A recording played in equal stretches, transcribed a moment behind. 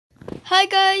Hi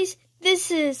guys,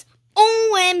 this is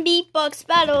Owen beatbox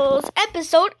battles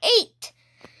episode 8.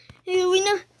 We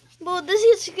know, well, this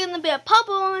is gonna be a pop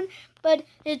one, but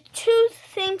it's two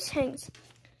same things.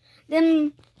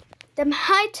 Them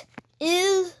height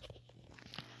is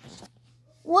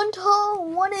one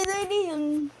tall, one is lady,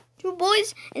 and two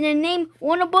boys, and they name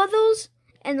one of those,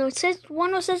 and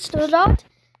one of says to dot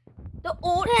the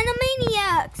old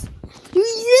animaniacs. To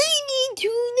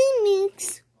the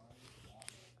mix.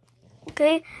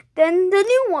 Okay, then the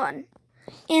new one,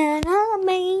 animaniacs.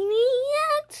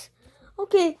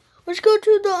 Okay, let's go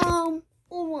to the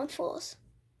old one first.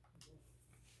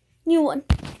 New one.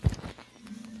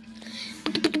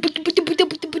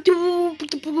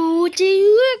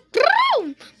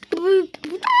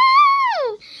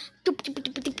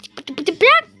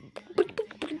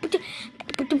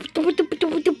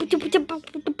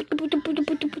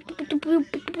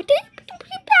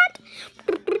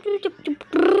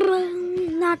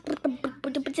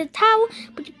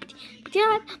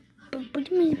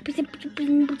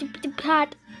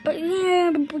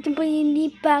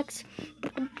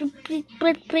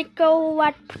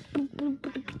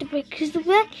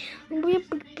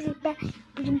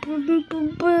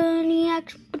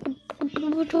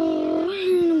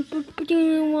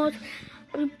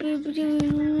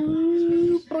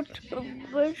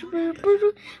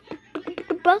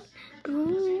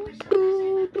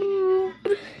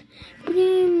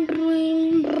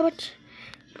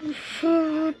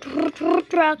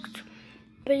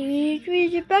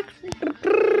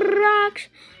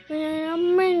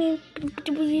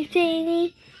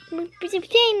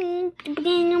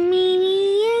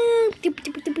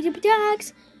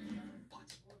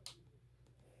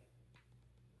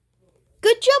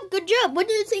 Good job. What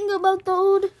do you think about the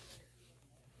old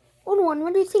one?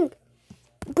 What do you think?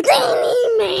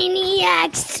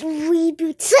 Maniacs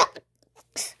reboot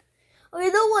sucks. Okay,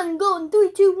 that one. Go in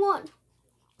 3, 2, 1.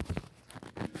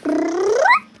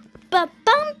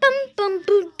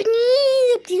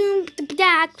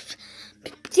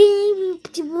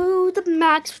 The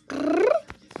max.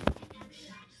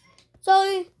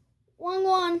 Sorry,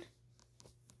 one.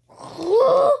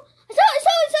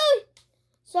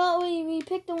 Sorry, we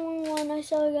picked the wrong one. I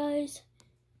sorry, guys.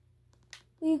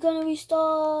 We're gonna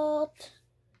restart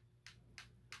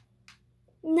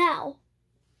now.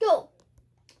 Go.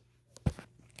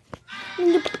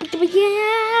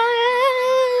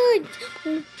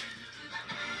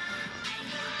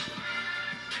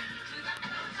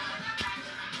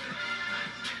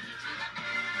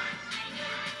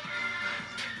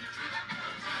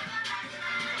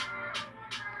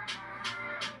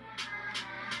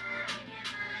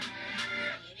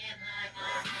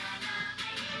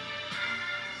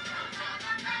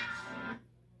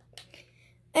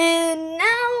 And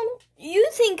now you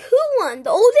think who won, the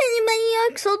old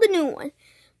Animaniacs or the new one?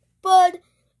 But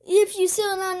if you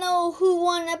still not know who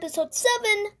won episode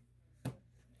 7,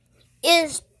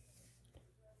 is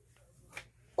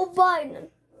Obama.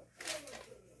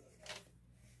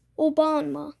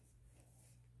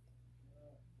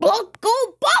 Barack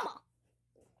Obama.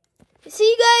 See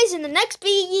you guys in the next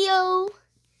video.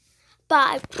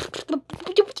 Bye.